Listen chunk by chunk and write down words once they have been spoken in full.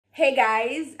Hey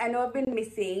guys, I know I've been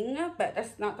missing, but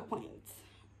that's not the point.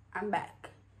 I'm back.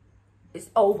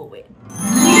 It's over with.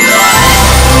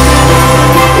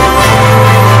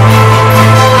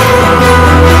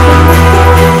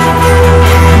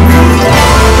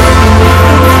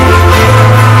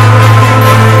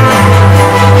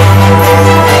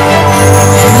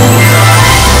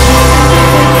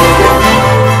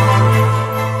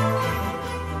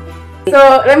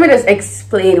 So let me just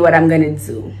explain what I'm gonna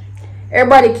do.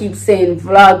 Everybody keeps saying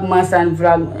vlogmas and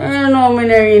vlog. I don't know, I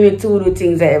really to do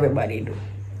things that everybody do.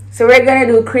 So we're gonna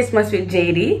do Christmas with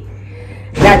Jadie.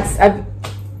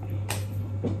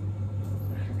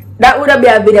 That would be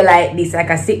a video like this, like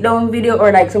a sit down video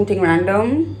or like something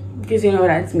random, because you know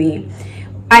that's me.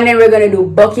 And then we're gonna do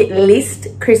bucket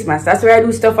list Christmas. That's where I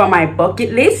do stuff on my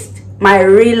bucket list, my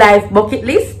real life bucket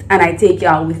list, and I take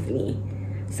y'all with me.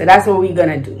 So that's what we're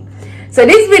gonna do. So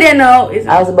this video now is...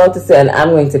 I was about to say, and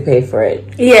I'm going to pay for it.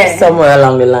 Yeah. Somewhere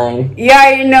along the line. Yeah,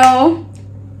 you know.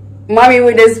 Mommy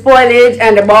with the spoilage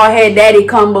and the bald head daddy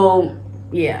combo.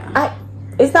 Yeah.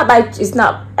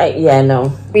 Yeah,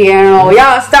 no. You know,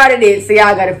 y'all started it, so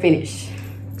y'all gotta finish.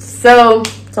 So...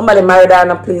 Somebody married her,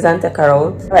 now please, and take her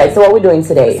out. Alright, so what we doing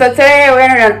today? So today we're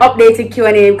going to do an updated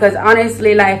Q&A because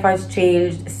honestly, life has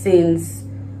changed since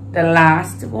the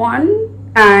last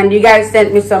one. And you guys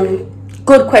sent me some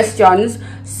good questions,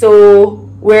 so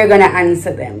we're gonna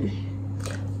answer them.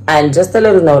 And just a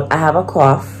little note, I have a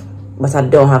cough, but I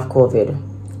don't have COVID.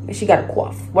 She got a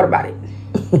cough. What about it?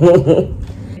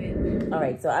 All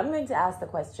right, so I'm going to ask the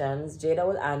questions. Jada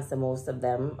will answer most of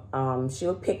them. She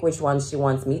will pick which ones she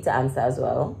wants me to answer as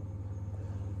well,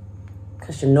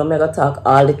 because she know me gonna talk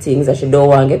all the things that she don't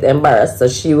want to get embarrassed, so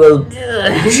she will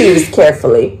choose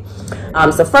carefully.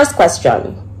 So first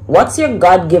question: what's your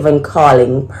God-given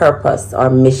calling, purpose, or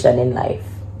mission in life?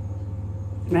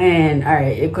 Man, all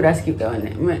right, you could have skipped on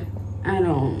it. Man, I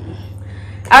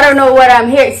don't know what I'm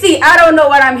here. See, I don't know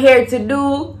what I'm here to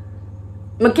do.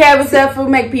 I care myself to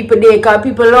make people day, because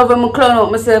people love me, I clown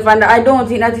out myself, and I don't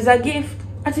think that is a gift.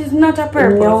 That is not a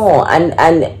purpose. No, and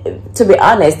to be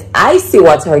honest, I see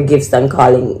what her gifts and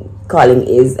calling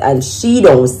is, and she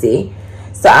don't see.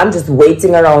 So I'm just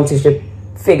waiting around till she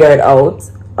figure it out.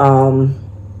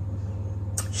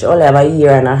 She only have a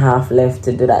year and a half left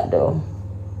to do that though.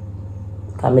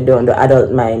 Because I don't do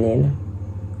adult mining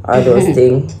or those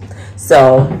things.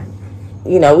 So,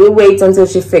 you know, we'll wait until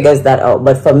she figures that out.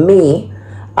 But for me,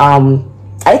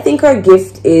 I think her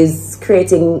gift is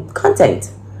creating content.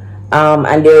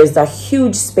 And there is a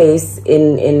huge space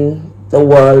in the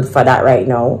world for that right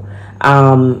now.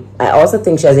 I also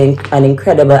think she has an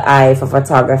incredible eye for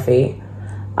photography.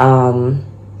 And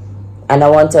I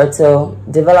want her to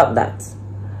develop that.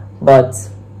 But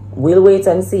we'll wait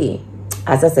and see.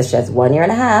 As I said, she has 1 year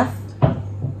and a half.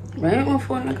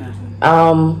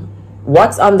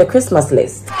 What's on the Christmas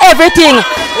list? Everything.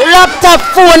 Laptop,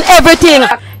 phone, everything.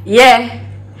 Yeah.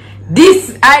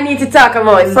 This I need to talk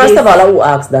about. First of all, who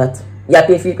asked that? You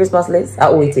pay for your Christmas list?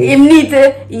 Who it is? Him need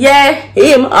to, yeah.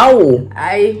 Him? How?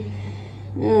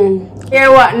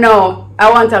 Hear what now?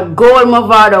 I want a gold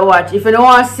Movado watch. If you don't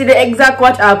want to see the exact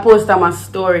watch, I'll post on my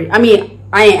story. I mean,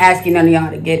 I ain't asking none of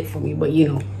y'all to get it for me, but you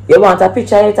know. You want a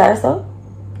picture of it also?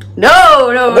 No.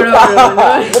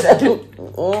 I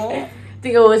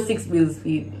think it was 6 bills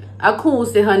feet. A cool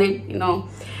 100, you know.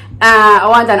 I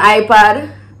want an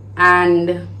iPad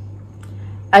and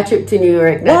a trip to New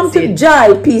York. Want to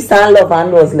joy, peace and love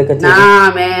and those little things.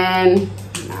 Nah, man.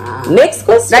 Nah. Next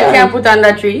question. That can't put on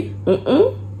the tree.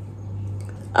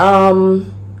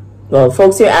 Well,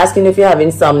 folks, you're asking if you have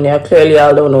insomnia. Clearly,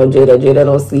 I don't know Jada. Jada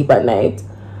don't sleep at night.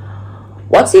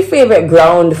 What's your favorite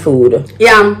ground food?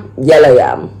 Yam. Yellow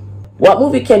yam. What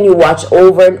movie can you watch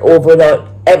over and over without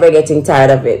ever getting tired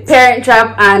of it? Parent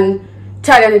Trap and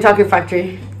Charlie and the Chocolate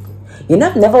Factory. You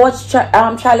never watched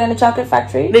Charlie and the Chocolate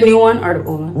Factory? The new one or the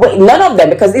old one? Wait, none of them,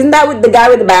 because isn't that with the guy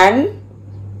with the band?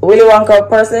 Willy Wonka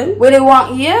person? Willy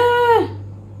Wonka, yeah.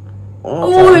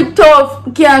 Okay. Movie tough.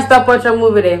 Can't stop watching a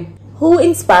movie there. Who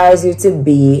inspires you to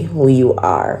be who you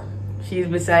are? She's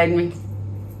beside me.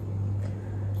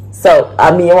 So,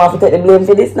 you want to take the blame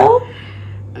for this now?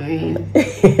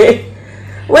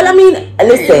 Well, I mean,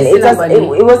 listen,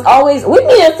 it was always with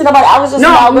me. Nobody. I was just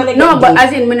but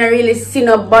as in, when I really see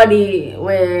nobody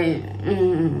where.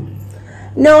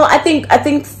 No, I think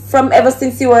from ever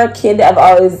since you were a kid, I've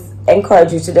always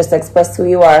encouraged you to just express who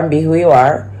you are and be who you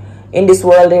are. In this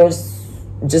world, there's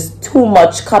just too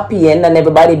much copying and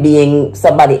everybody being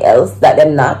somebody else that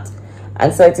they're not.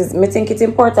 And so I think it's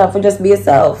important for just be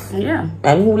yourself. Yeah.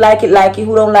 And who like it,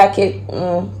 who don't like it,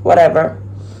 whatever.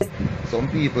 Some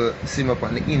people see me up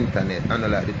on the internet and I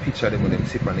like the picture of them when them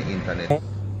see on the internet.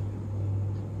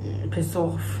 Piss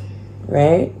off.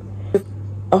 Right?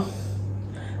 Oh.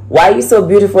 Why are you so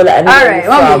beautiful? Alright,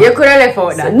 mommy, you could have left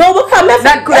out that. No, because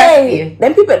that could have stayed.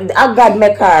 Them people, oh God,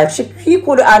 make her. He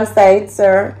could answer it,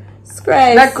 sir.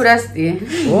 Christ. That could have stayed.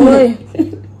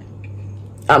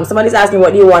 Somebody's asking,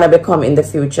 what do you want to become in the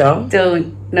future?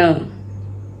 Don't know.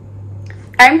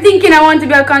 I'm thinking I want to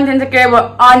be a content creator,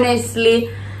 but honestly,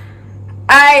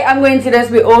 I am going to just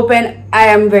be open. I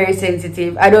am very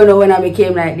sensitive. I don't know when I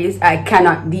became like this. I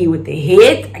cannot deal with the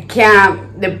hate. I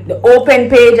can't. The open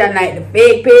page and like the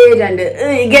fake page and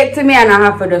it get to me and I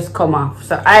have to just come off.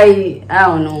 So I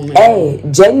don't know, man. Hey,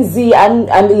 Gen Z and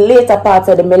the later part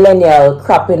of the millennial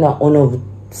cropping on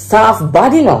a soft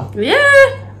body now. Yeah.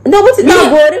 No, but it's not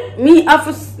good. Me,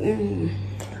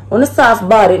 on a soft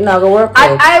body, it's not gonna work.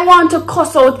 I want to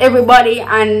cuss out everybody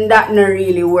and that not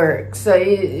really work. So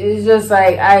it's just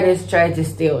like I just try to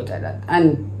stay out of that.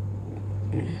 And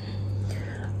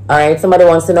alright, somebody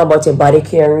wants to know about your body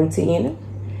care routine.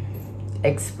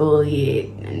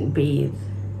 Exfoliate and bathe.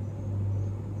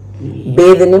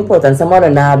 Bathing important. Some other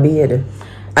not bathe.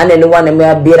 And then the one that may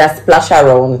have bathe a splash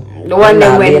around. The one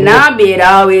that when not bathe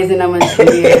always in a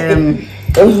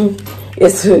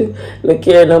Yes, look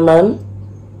here no man.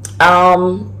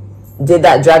 Did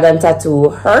that dragon tattoo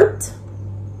hurt?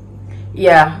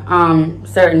 Yeah,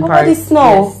 certain parts.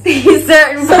 Snow. Yes.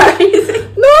 Certain parts.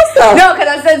 No, sir. No, because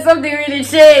I said something really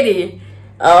shady.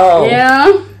 Oh.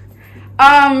 Yeah.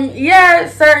 Yeah,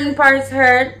 certain parts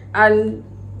hurt, and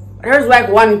there's like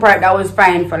one part that was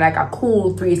fine for like a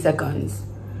cool 3 seconds.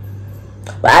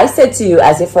 But I said to you,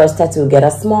 as your first tattoo, get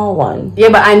a small one. Yeah,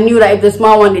 but I knew that if the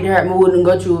small one did hurt me, wouldn't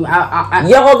go through.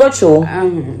 You will go through.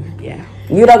 Yeah.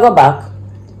 You don't go back.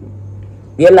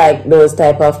 You like those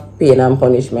type of pain and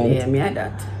punishment. Yeah, me had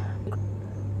that.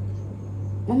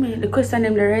 Mommy, the question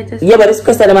them the rightest. Yeah, but this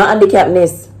question them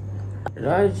handicapness.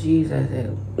 Lord Jesus.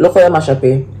 Look how you mash up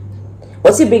here.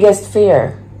 What's your biggest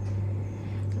fear?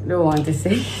 Don't want to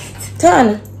say it.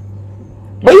 Turn.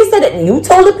 But you said that you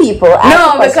told the people.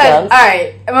 No, because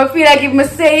alright, I feel like if I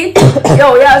say it,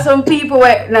 yo, yeah, some people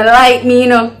that like me, you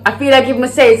know. I feel like if I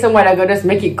say it, somewhere I go just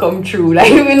make it come true,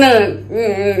 like you know.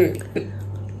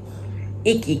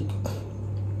 Icky.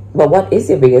 But what is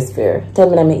your biggest fear? Tell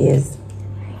me that my ears.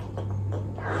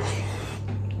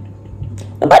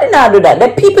 Nobody now do that. The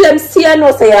people them see and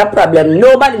know say you have a problem.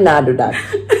 Nobody now do that.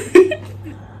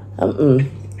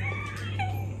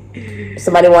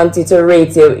 Somebody wants you to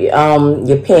rate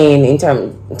your pain in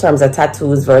terms of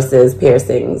tattoos versus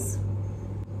piercings.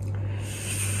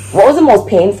 What was the most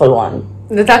painful one?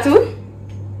 The tattoo?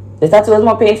 The tattoo was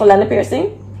more painful than the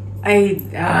piercing? I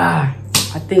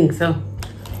think so.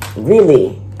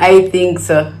 Really? I think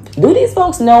so. Do these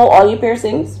folks know all your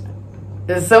piercings?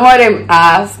 Some of them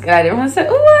ask, and I say,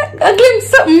 "Oh, what? I glimpse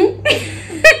something."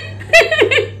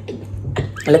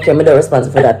 Look, I'm the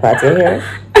responsible for that part here.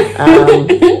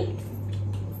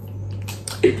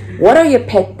 What are your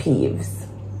pet peeves?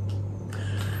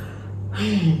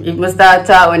 You must start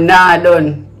talking now.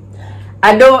 Done.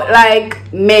 I don't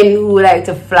like men who like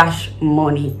to flash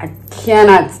money. I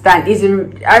cannot stand.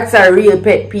 That's a real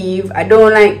pet peeve. I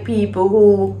don't like people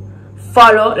who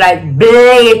follow, like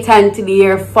blatantly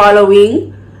you're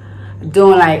following.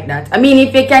 Don't like that. I mean,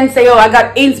 if you can say, oh, I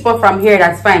got inspo from here,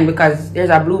 that's fine, because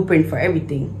there's a blueprint for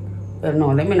everything. But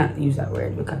no, let me not use that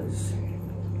word, because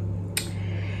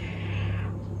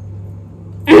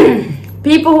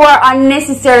people who are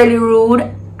unnecessarily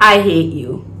rude, I hate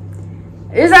you.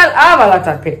 I have a lot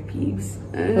of pet peeves.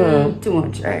 Too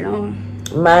much right now.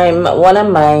 One of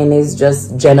mine is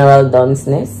just general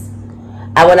dunceness.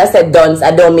 And when I said dunce,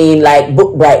 I don't mean like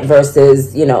book bright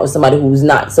versus, you know, somebody who's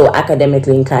not so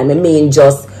academically inclined. I mean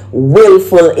just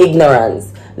willful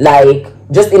ignorance. Like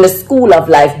just in the school of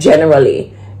life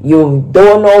generally. You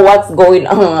don't know what's going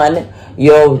on.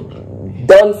 You're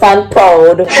dunce and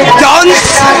proud.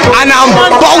 Dunce and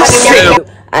I'm boasting.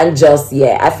 And just,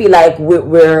 yeah, I feel like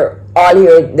we're all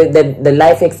here. The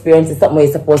life experience is something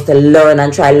you're supposed to learn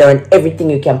and try to learn everything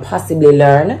you can possibly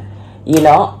learn. You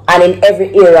know, and in every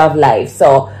area of life.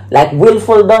 So like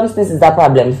willful dunceness is a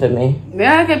problem for me.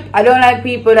 Yeah, I don't like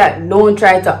people that don't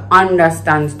try to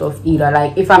understand stuff either.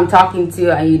 Like if I'm talking to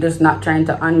you and you're just not trying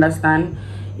to understand,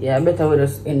 yeah, better we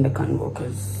just end the convo,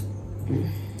 because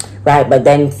right. But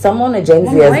then someone a Gen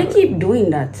Z, why keep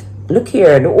doing that? Look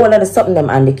here, the all of the something them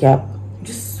handicap.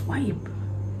 Just swipe.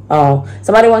 Oh,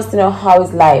 somebody wants to know how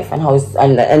is life and how is,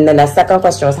 and then the second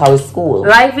question was how is school.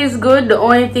 Life is good. The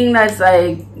only thing that's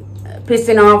like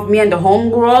pissing off me and the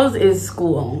homegirls is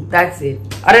school. That's it.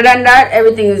 Other than that,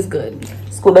 everything is good.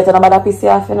 School better than piss you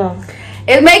off, you know.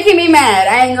 It's making me mad.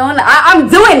 I ain't gonna. I'm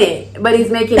doing it, but it's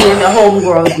making me and the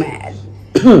homegirls mad.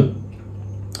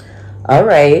 All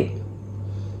right.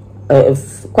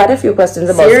 Quite a few questions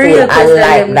about school. I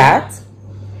like that.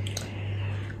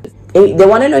 They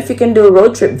want to know if you can do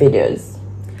road trip videos.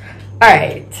 All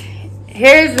right.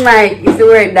 Here's my. Is the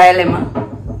word dilemma?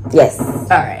 Yes.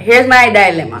 All right. Here's my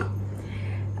dilemma.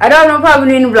 I don't know,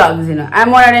 probably in vlogs, you know. I'm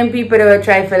one of them people that will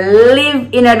try to live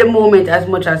in at the moment as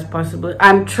much as possible.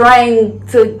 I'm trying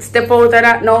to step out of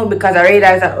that now because I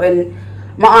realized that when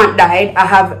my aunt died, I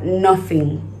have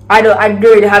nothing. I don't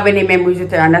really have any memories with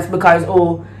her, and that's because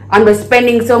I'm just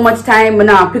spending so much time and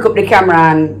now pick up the camera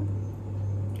and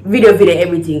video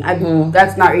everything.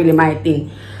 That's not really my thing.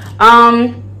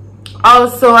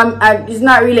 Also, it's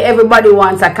not really everybody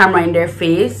wants a camera in their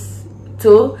face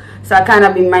too. So I kind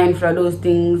of be mindful of those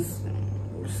things.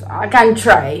 So I can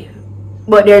try,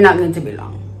 but they're not going to be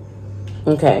long.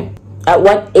 Okay. At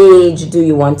what age do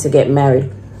you want to get married?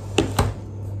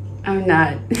 I'm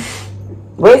not.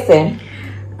 Listen.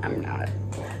 I'm not.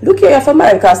 Look here for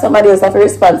married because somebody else have to be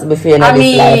responsible for you in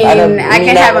this life. I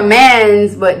can have a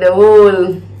man's, but the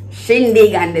whole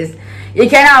shindig and this. You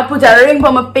cannot put a ring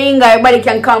on my finger. Everybody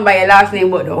can come by your last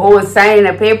name, but the whole sign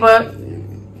a paper.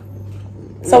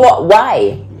 So what?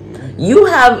 Why? You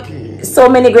have so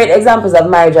many great examples of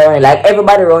marriage around. Like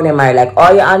everybody around you married. Like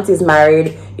all your aunties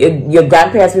married. Your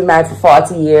grandparents been married for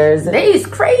 40 years. That is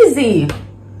crazy.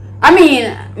 I mean,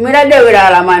 me that day with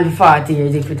all a man for 40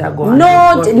 years if it a go on.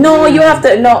 No, you have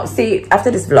to. No, see, after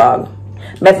this vlog,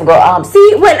 I go.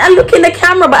 See, when I look in the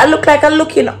camera, but I look like I'm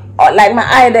looking like my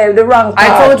eye the wrong part.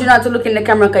 I told you not to look in the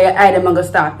camera because your eye them gonna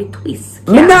start to twist.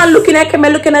 Me not looking at camera,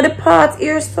 looking at the part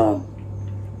here, so.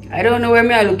 I don't know where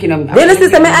me are looking at. Then the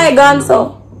system my eye gone,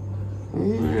 so.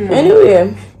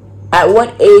 Anyway, at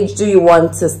what age do you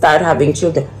want to start having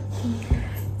children?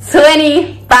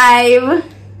 25.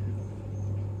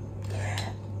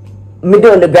 Me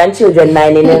doing the grandchildren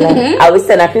 9 I will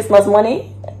send a Christmas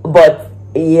money, but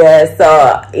yeah.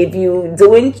 So if you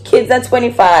doing kids at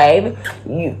 25,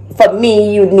 for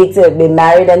me you need to be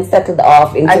married and settled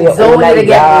off into your own life. I don't want to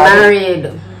get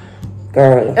married.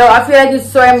 Girl. Oh, I feel like it's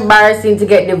so embarrassing to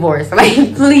get divorced.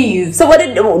 Like, please. So what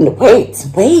did... Wait.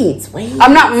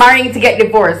 I'm not marrying to get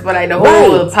divorced, but like the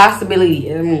whole possibility.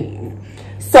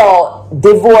 So,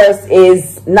 divorce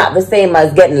is not the same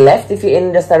as getting left if you're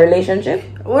in just a relationship?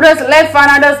 We just left and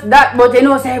I just that, but you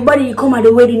know, say everybody come at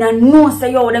the wedding and know,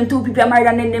 say, yo, them two people are married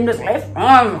and then them just left.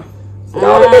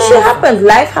 No, this shit happens.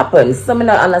 Life happens. Some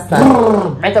not understand.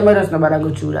 I thought I just nobody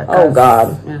go through that. Oh,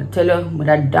 God. I tell you, with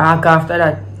that dark after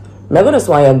that. Maybe that's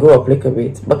why I grow up a little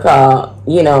bit, because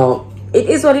you know it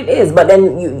is what it is. But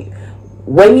then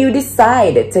when you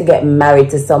decide to get married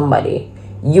to somebody,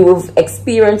 you've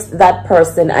experienced that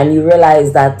person and you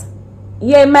realize that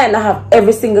yeah, he might not have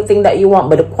every single thing that you want,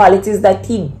 but the qualities that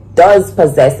he does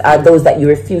possess are those that you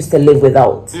refuse to live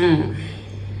without.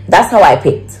 That's how I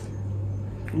picked.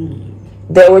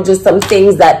 There were just some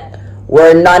things that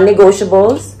were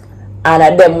non-negotiables.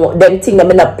 And them things that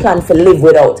I not plan for live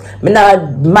without. Me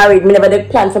not married, me never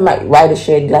did plan for married. Why the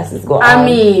shade glasses go on? I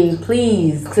mean,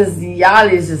 please, because y'all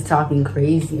is just talking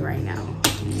crazy right now.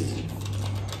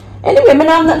 Anyway, me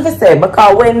not have nothing to say,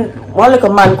 because when one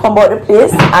little man come out the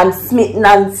place and smitten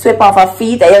and sweep off her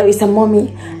feet, I always say,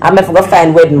 mommy, I'm going to go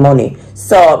find wedding money.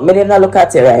 So, me didn't look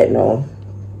at it right now.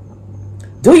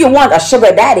 Do you want a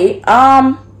sugar daddy?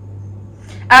 I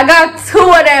got 2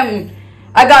 of them.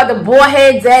 I got the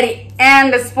boyhead daddy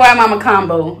and the spoil mama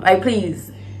combo. Like,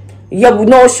 please. You have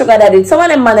no sugar daddy. Some of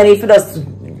them man, if you just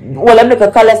them like a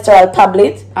cholesterol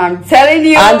tablet. I'm telling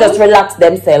you. And just relax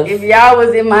themselves. If y'all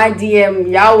was in my DM,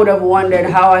 y'all would have wondered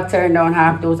how I turned down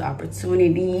half those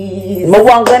opportunities. Me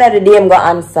one going at the DM go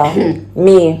answer.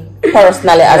 Me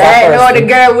personally as a person. I know the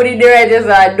girl would do it just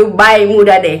Dubai mood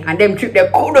that day and them trip their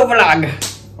code vlog.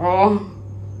 Oh.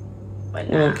 But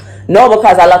nah. No,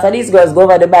 because a lot of these girls go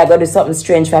over Dubai, go do something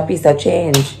strange for a piece of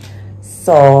change.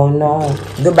 So, no.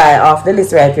 Dubai off the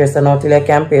list right here, so now till I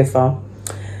can pay for.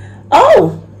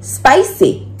 Oh,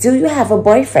 spicy. Do you have a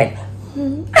boyfriend?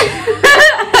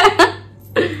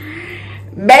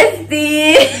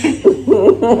 Bestie.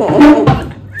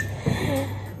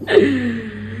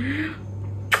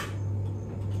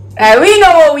 We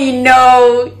know what we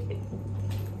know.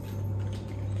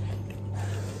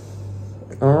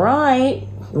 Alright.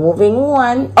 Moving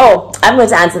on. Oh, I'm going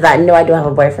to answer that. No, I don't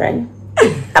have a boyfriend. I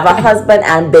have a husband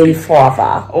and baby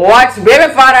father. What?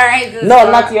 Baby father ain't No,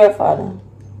 not your father.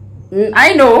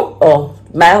 I know. Oh,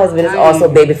 my husband is also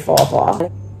baby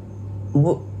father.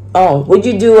 Oh, would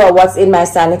you do a what's in my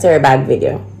sanitary bag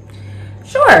video?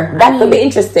 Sure. That could be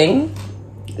interesting.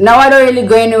 Now I don't really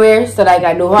go anywhere, so like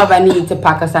I don't have a need to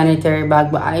pack a sanitary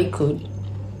bag, but I could.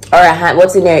 Or a hand,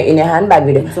 what's in your handbag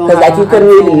with you? Because like you could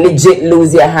really legit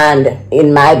lose your hand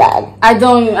in my bag. I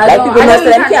don't. People most of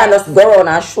them can't just go around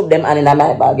and shoot them and in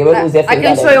my bag. You will lose your finger.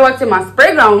 I can show you what's in my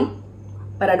spray ground,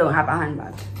 but I don't have a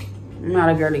handbag. I'm not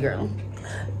a girly girl.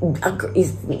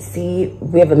 See,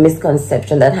 we have a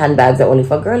misconception that handbags are only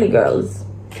for girly girls.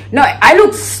 No, I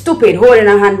look stupid holding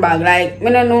a handbag. Like,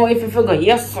 I don't know if you forgot.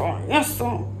 Yes,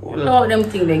 sir. Lord, them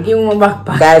things they give me my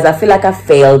backpack. Guys, I feel like I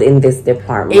failed in this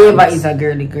department. Ava is a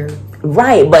girly girl.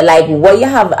 Right, but like, what you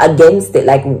have against it?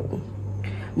 Like,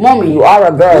 mommy, you are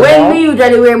a girl. When me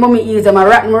usually wear mommy heels, I'm a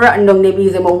rotten down the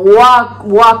heels, I'm a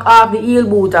walk off the heel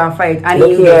boot and fight. And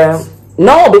look here.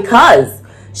 No, because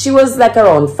she was like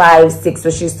around 5, 6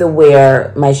 when she used to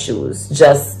wear my shoes.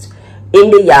 Just in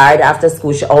the yard after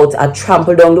school, she out, I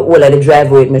trampled down the whole of the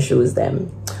driveway with my shoes them.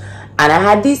 And I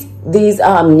had these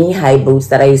knee-high boots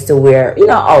that I used to wear, you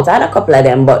know, out. I had a couple of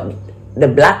them, but the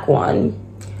black one.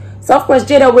 So, of course,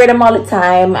 Jada wear them all the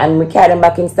time, and we carry them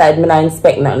back inside. Me not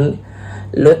inspect nothing.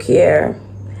 Look here.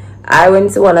 I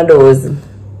went to one of those, you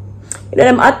know,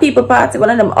 them hot people party.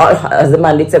 One of them, as the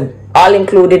man, it's a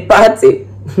all-included party.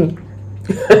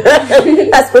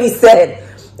 That's what he said.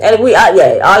 And we are,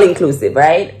 yeah, all-inclusive,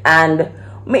 right? And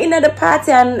me in the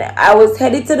party, and I was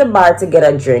headed to the bar to get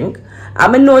a drink.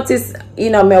 I'm gonna notice, you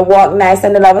know, me walk nice,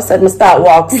 and then all of a sudden, me start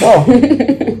walk slow,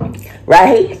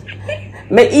 right?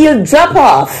 My heel drop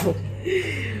off.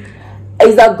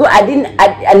 It's a good.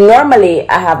 I normally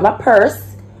I have my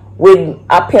purse with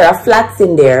a pair of flats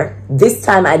in there. This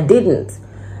time I didn't.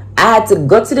 I had to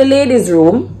go to the ladies'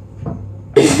 room,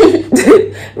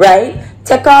 right?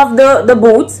 Take off the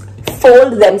boots,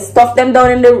 fold them, stuff them down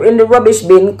in the rubbish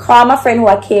bin. Call my friend who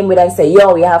I came with and say,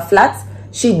 "Yo, you have flats?"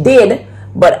 She did.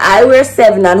 But I wear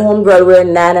 7 and homegirl wear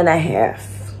 9.5.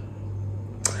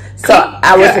 So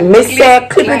I was Mr.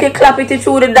 Clippity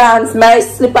through the dance. My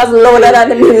slippers louder than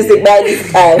the music by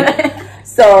this time.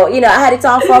 So, you know, I had it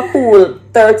on for a cool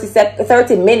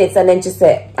 30 minutes, and then she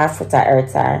said, I foot at her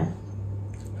time.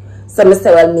 So I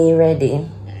said, well, me ready.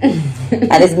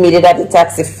 I just meet at the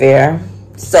taxi fare.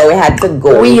 So we had to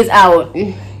go. We is out.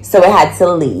 So we had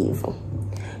to leave.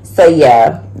 So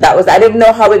yeah, that was, I didn't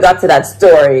know how we got to that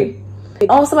story.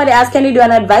 Oh, somebody asked, can you do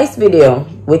an advice video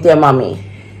with your mommy?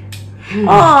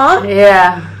 Aw.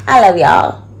 Yeah. I love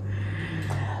y'all.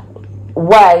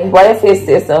 Why? Why if you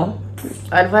say so?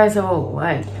 Advice about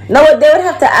what? No, they would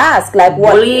have to ask. Like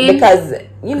what? Bullying? Because,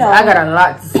 you know. I got a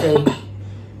lot to say.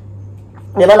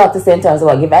 You have a lot to say in terms of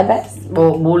what? Give advice?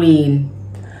 About bullying.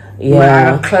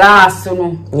 Yeah. Class, you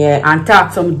know. Yeah. And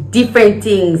talk some different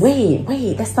things.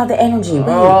 Wait. That's not the energy. Wait.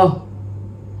 Oh.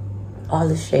 All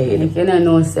the shade. You can't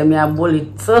know, say me a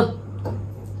bully too.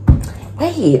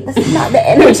 Wait, that's not the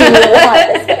energy you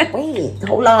want. Wait,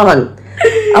 hold on.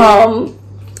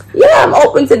 Yeah, I'm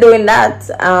open to doing that.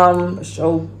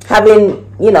 Sure. Having,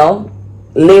 you know,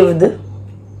 lived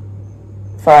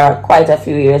for quite a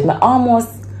few years, me not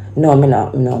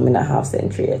half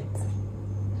century yet.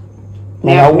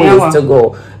 Yeah, ways to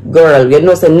go. Girl, you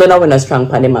know, say none of we not strong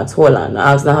pan the maths. Hold on,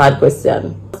 ask the hard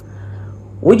question.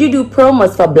 Would you do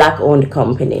promos for black-owned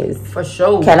companies? For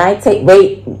sure. Can I take...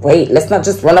 Wait. Let's not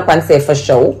just run up and say for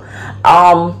sure.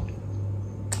 I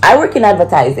work in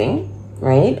advertising,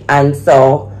 right? And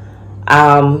so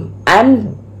I'm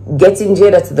getting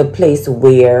Jada to the place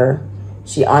where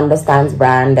she understands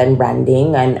brand and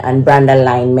branding and brand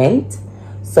alignment.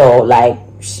 So, like,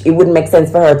 it wouldn't make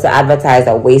sense for her to advertise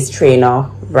a waist trainer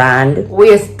brand.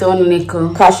 Waist don't nickel.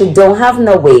 Because she don't have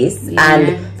no waist. Yeah.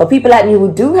 And for people like me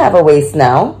who do have a waist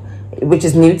now, which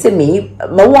is new to me, I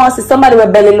want to see somebody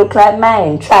with belly look like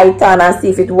mine. Try it on and see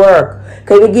if it work.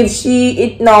 Because we give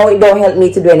it don't help me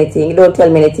to do anything. It don't tell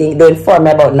me anything. It don't inform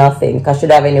me about nothing. Because she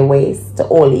don't have any waist to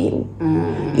all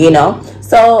in. You know?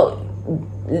 So,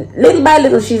 little by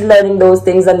little, she's learning those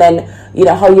things. And then, you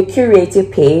know, how you curate your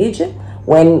page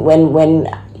when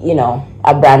you know,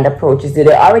 a brand approaches you.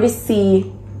 They already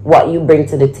see what you bring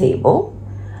to the table,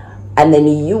 and then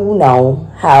you now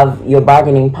have your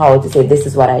bargaining power to say, this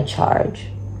is what I charge.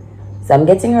 So I'm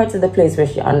getting her to the place where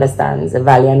she understands the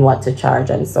value and what to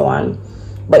charge and so on.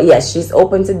 But yes, she's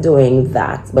open to doing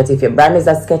that. But if your brand is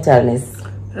a sketelness,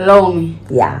 allow me.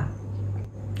 Yeah.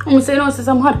 I'm saying also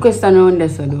some hard question around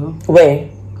this though. Where?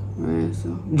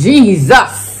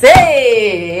 Jesus,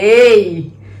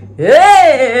 hey.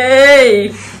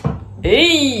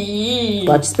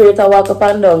 Watch spirit I walk up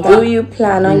and down. Do you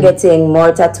plan on getting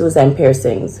more tattoos and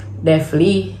piercings?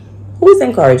 Definitely. Who's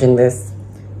encouraging this?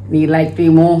 Me like 3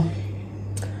 more.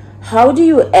 How do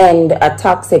you end a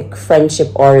toxic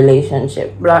friendship or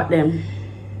relationship? Block them.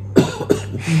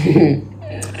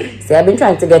 See, I've been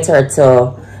trying to get her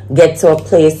to get to a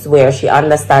place where she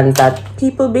understands that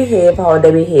people behave how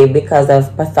they behave because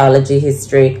of pathology,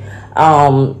 history,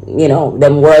 you know,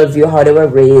 them worldview, how they were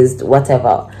raised,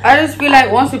 whatever. I just feel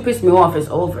like once you piss me off, it's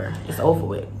over. It's over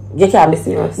with. You can't be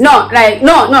serious. No, like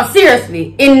no,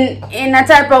 seriously. In a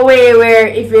type of way where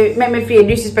if you make me feel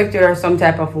disrespected or some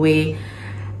type of way,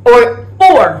 or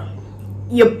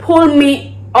you pull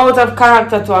me out of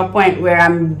character to a point where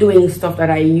I'm doing stuff that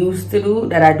I used to do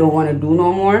that I don't want to do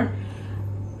no more,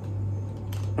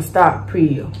 start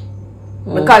pre-you.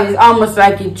 Because it's almost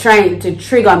like you're trying to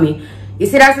trigger me. You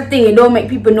see, that's the thing, you don't make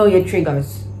people know your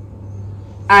triggers.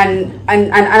 And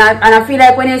I feel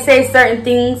like when you say certain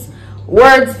things,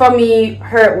 words for me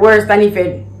hurt worse than if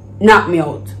it knocked me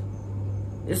out.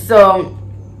 So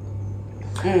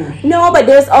no, but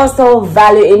there's also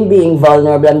value in being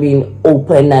vulnerable and being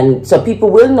open, and so people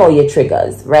will know your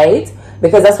triggers, right?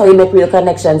 Because that's how you make real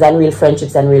connections and real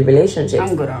friendships and real relationships.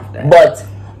 I'm good off that. But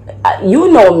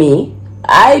you know me,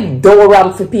 I don't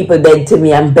run for people dead to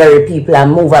me and bury people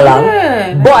and move along.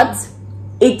 Yeah. But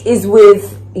it is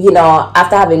with, you know,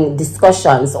 after having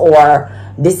discussions or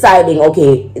deciding,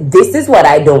 okay, this is what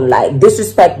I don't like.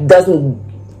 Disrespect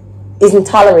isn't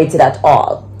tolerated at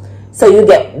all. So you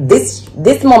get this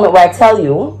moment where I tell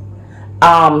you,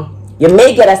 you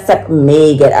may get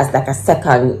as like a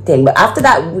second thing, but after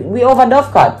that we over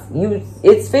dove cut.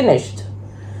 It's finished.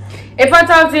 If I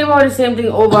talk to you about the same thing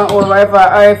over and over,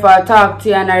 if I talk to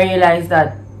you and I realize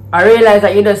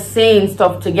that you're just saying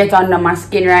stuff to get under my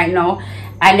skin right now,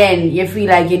 and then you feel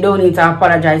like you don't need to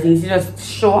apologize, you need to just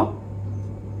show up,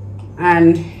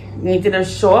 and you need to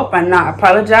just show up and not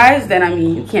apologize, then I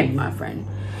mean, you can't be my friend.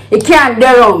 You can't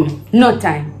dare on me, no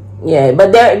time. Yeah,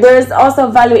 but there's also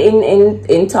value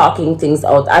in talking things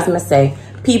out. As I say,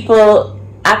 people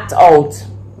act out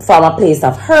from a place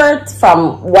of hurt,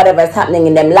 from whatever is happening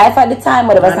in them life at the time,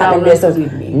 whatever's happening there. So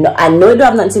no, I know it don't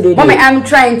have nothing to do with Mommy, you. I'm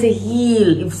trying to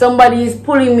heal. If somebody is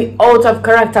pulling me out of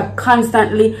character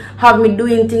constantly, have me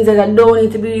doing things that I don't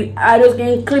need to be, I just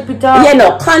can clip it off. Yeah,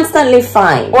 no, constantly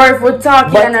fine. Or if we're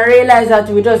talking and I realize that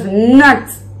we're just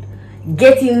not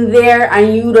getting there,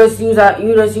 and you just use a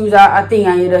thing,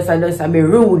 and you just be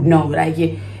rude now. Like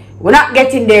we're not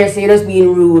getting there, so you're just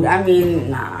being rude. I mean,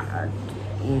 nah.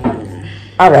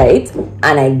 All right,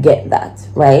 and I get that,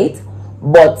 right?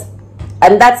 But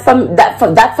and that's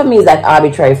that for me is like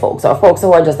arbitrary folks, or folks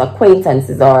who are just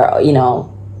acquaintances, or you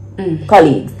know,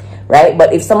 colleagues, right?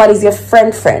 But if somebody's your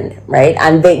friend, right,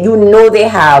 and they, you know, they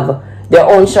have their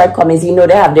own shortcomings, you know,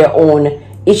 they have their own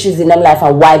issues in their life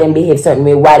and why them behave certain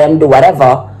way, why them do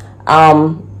whatever,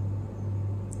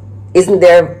 isn't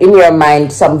there in your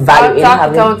mind some value in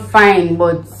having? I'll talk it out fine,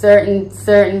 but certain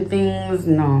things,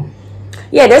 no.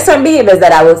 Yeah, there's some behaviors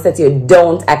that I will say to you,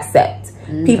 don't accept.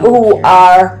 People who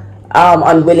are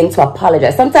unwilling to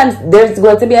apologize. Sometimes there's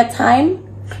going to be a time.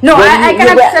 No, I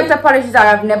can accept apologies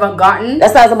that I've never gotten.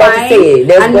 That's what I was about to say.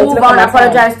 And move on,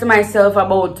 apologize to myself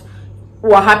about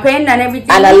what happened and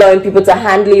everything, and allowing people to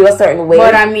handle you a certain way.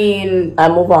 But I mean, I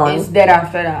move on. It's dead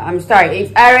after that. I'm sorry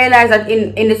if I realize that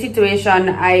in the situation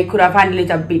I could have handled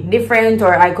it a bit different,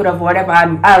 or I could have whatever.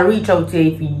 I'll reach out to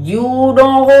you. If you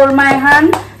don't hold my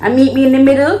hand and meet me in the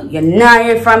middle, you're not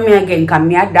hear from me again. Come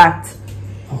me at that.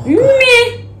 Me.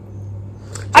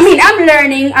 I mean, I'm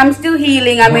learning. I'm still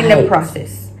healing. I'm in the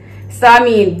process. So I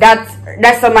mean,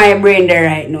 that's on my brain there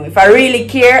right now. If I really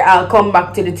care, I'll come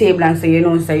back to the table and say, you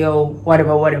know, say, yo,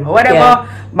 whatever, yeah.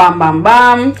 Bam, bam,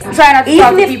 bam. Try not to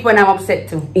talk to people when I'm upset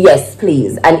too. Yes,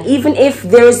 please. And even if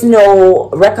there's no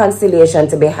reconciliation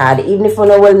to be had, even if we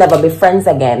know we'll never be friends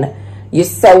again, you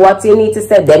say what you need to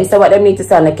say, them say what they need to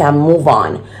say, and they can move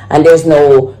on. And there's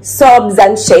no subs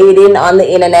and shading on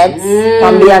the internet.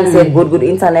 On Beyonce, good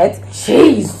internet.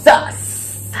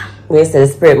 Jesus. We say the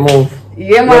spirit move.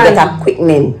 Yeah, man. You get a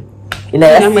quickening. You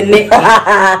know?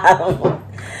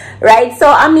 Right? So,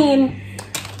 I mean,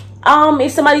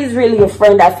 if somebody is really your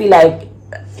friend, I feel like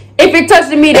if it touches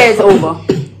me, there, it's over.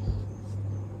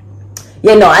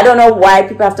 You know, I don't know why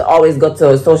people have to always go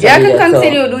to social media. Yeah, I can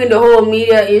continue doing the whole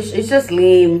media ish. It's just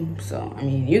lame. So, I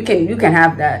mean, you can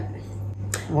have that.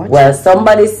 Well,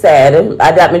 somebody said,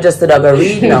 I got me just to dog a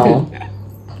read now.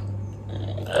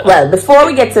 Well, before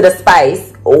we get to the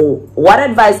spice, what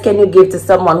advice can you give to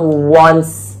someone who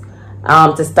wants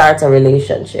to start a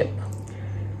relationship?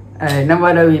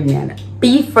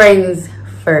 Be friends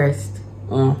first.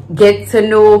 Get to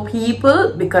know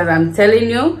people, because I'm telling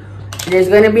you, there's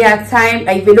going to be a time,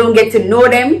 like if you don't get to know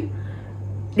them,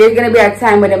 there's going to be a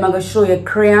time where they're going to show you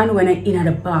crayon when they're in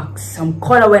the box, some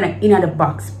color when they're in the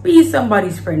box. Be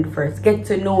somebody's friend first. Get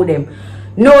to know them.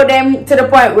 know them to the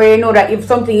point where you know that if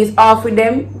something is off with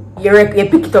them, you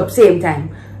pick it up same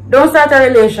time. Don't start a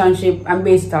relationship and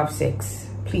base it off sex,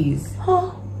 please.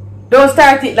 Huh? Don't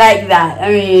start it like that. I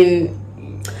mean,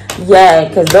 yeah,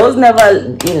 because those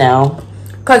never, you know.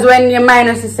 Because when you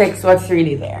minus the sex, what's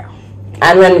really there?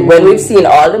 And when we've seen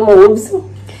all the moves.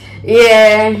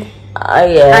 Yeah.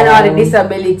 Yeah. And all the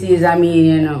disabilities, I mean,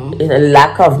 you know. A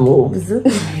lack of moves.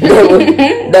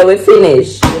 they will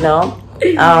finish, you know.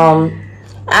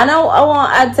 And I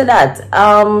want to add to that.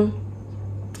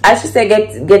 I should say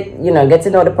get to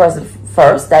know the person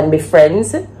first and be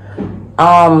friends.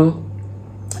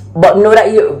 But know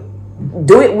that you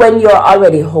do it when you're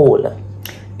already whole.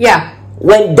 Yeah.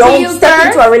 Don't step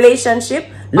into a relationship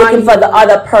looking for the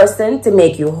other person to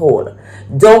make you whole.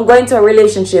 Don't go into a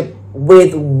relationship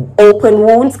with open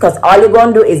wounds, because all you're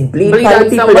going to do is bleed on the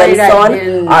people them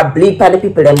son or bleed on the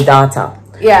people them daughter.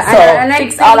 Yeah. So and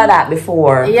fix all of that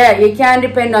before. Yeah, you can't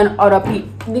depend on other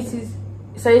people. This is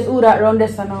so it's who that round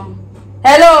this now.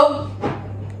 Hello.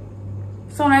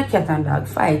 Sound like cat and dog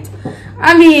fight.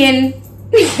 I mean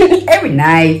every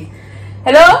night.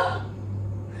 Hello?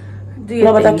 Do you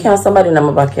but I can't somebody in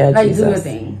my backyard. Like do your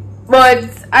thing. But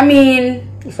I mean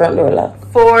front door lock.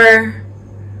 For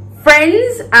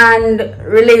friends and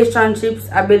relationships,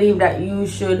 I believe that you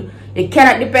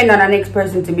cannot depend on the next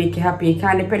person to make you happy. You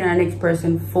can't depend on the next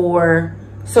person for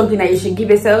something that you should give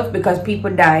yourself, because people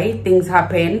die, things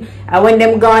happen, and when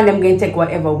them gone, them going to take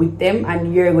whatever with them,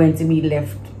 and you're going to be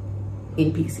left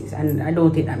in pieces. And I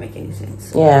don't think that makes any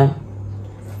sense. Yeah.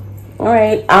 All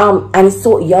right. And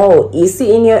so you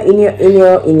see in your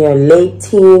late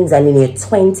teens and in your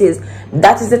 20s,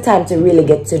 that is the time to really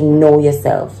get to know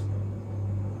yourself,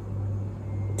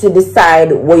 to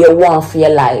decide what you want for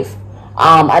your life.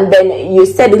 And then you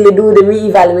steadily do the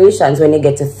reevaluations. When you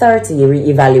get to 30, you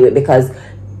reevaluate, because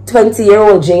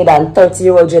 20-year-old Jada and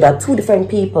 30-year-old Jada are two different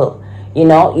people. You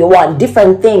know, you want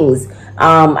different things.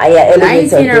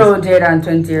 19-year-old Jada and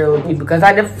 20-year-old people, because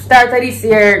at the start of this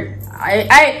year,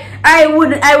 I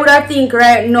would have think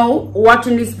right now,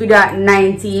 watching this video at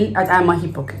 19, that I'm a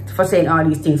hypocrite for saying all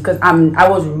these things, because I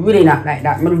was really not like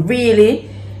that. I'm really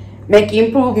making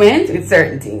improvements with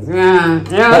certain things. But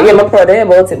I'm proud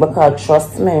about it, because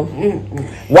trust me,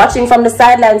 watching from the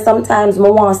sidelines, sometimes my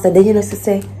want to say, then you know to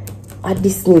say,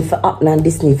 this need for happen and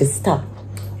this need for stop,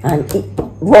 and it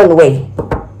run away,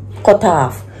 cut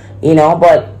off, you know.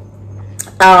 But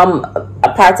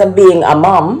a part of being a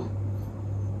mom,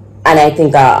 and I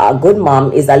think a good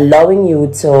mom, is allowing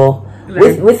you to,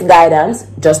 with guidance,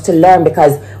 just to learn.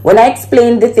 Because when I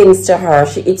explain the things to her,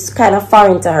 it's kind of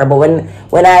foreign to her. But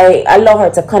when I allow her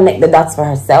to connect the dots for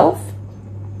herself,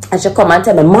 and she come and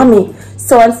tell me, "Mommy,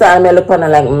 so and so," and I look on her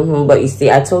like, but you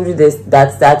see, I told you this,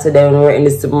 that's today when we were in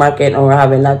the supermarket and we're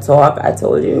having that talk. I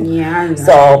told you. Yeah.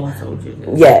 So I told you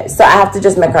this. Yeah. So I have to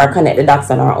just make her connect the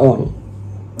dots on her own,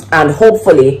 and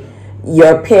hopefully,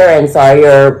 your parents or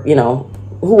your, you know,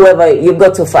 whoever you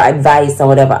go to for advice or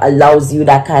whatever allows you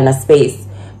that kind of space.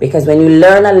 Because when you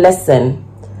learn a lesson,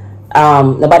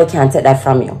 nobody can take that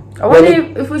from you. I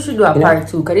wonder if we should do a part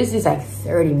 2, because this is like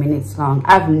 30 minutes long.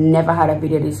 I've never had a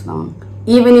video this long.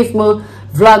 Even if my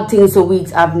vlog things for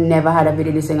weeks, I've never had a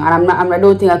video this long. And I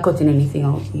don't think I'm cutting anything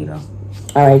out either.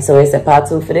 Alright, so it's a part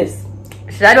 2 for this?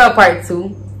 Should I do a part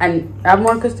 2 and have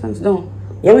more questions? No.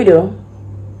 Yeah, we do.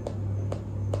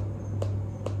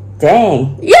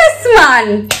 Dang. Yes,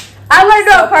 man. I'm going to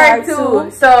do a part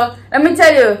 2. So, let me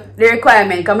tell you the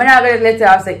requirement. Because I'm not going to let you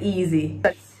off so easy.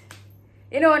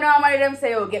 You know, normally them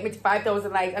say, oh, get me to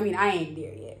 5,000 likes. I mean, I ain't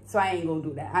there yet. So, I ain't going to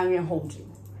do that. I'm going to hold you.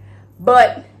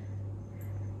 But,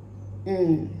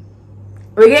 we're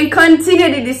going to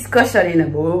continue the discussion, you know,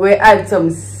 but we'll add some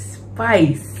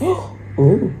spice.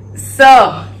 Ooh.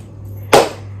 So,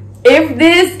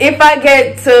 if I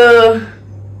get to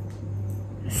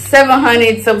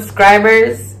 700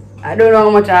 subscribers, I don't know how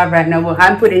much I have right now, but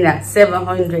I'm putting at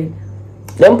 700.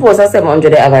 Them posts are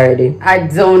 700 they have already. I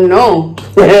don't know.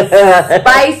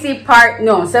 Spicy part,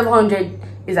 no, 700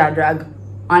 is a drag,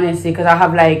 honestly, because I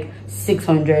have like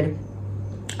 600.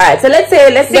 Alright, so let's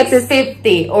get to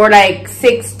 650 or like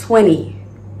 620.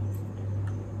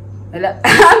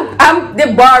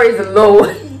 The bar is low.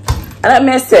 And let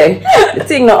me say, the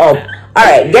thing not up.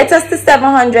 Alright, get us to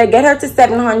 700, get her to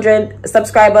 700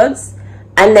 subscribers,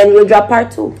 and then we'll drop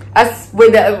part 2.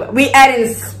 We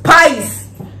adding spice.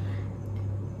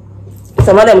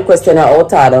 Some of them question are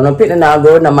out hard. I'm not putting now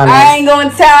go no man. I ain't gonna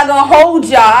tell, I'm gonna hold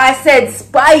y'all. I said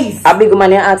spice. A big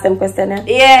man ask them question.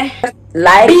 Yeah.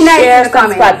 Like, be nice, share,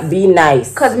 subscribe, be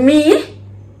nice. Cause me,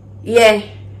 yeah.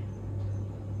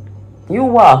 You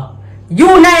what?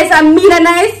 You nice and me not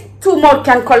nice. two mouths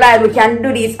can collide, we can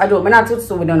do this. I don't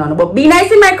know, we don't know. But be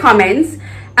nice in my comments.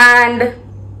 And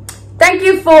thank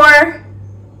you for,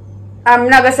 I'm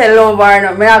not gonna say love or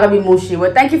not, I'm not gonna be mushy,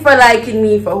 but thank you for liking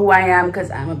me for who I am, because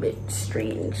I'm a bit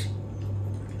strange.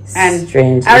 And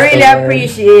strange. I really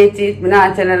appreciate it. I'm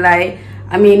not telling a lie.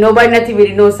 I mean, nobody not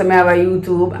even knows me about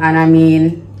YouTube, and I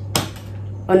mean,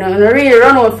 Uno really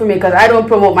run out for me because I don't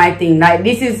promote my thing. Like,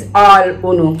 this is all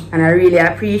Uno, and I really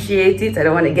appreciate it. I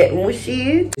don't want to get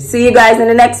mushy. See you guys in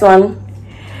the next one.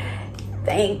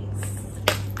 Thanks.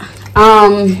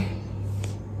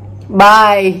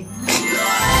 Bye.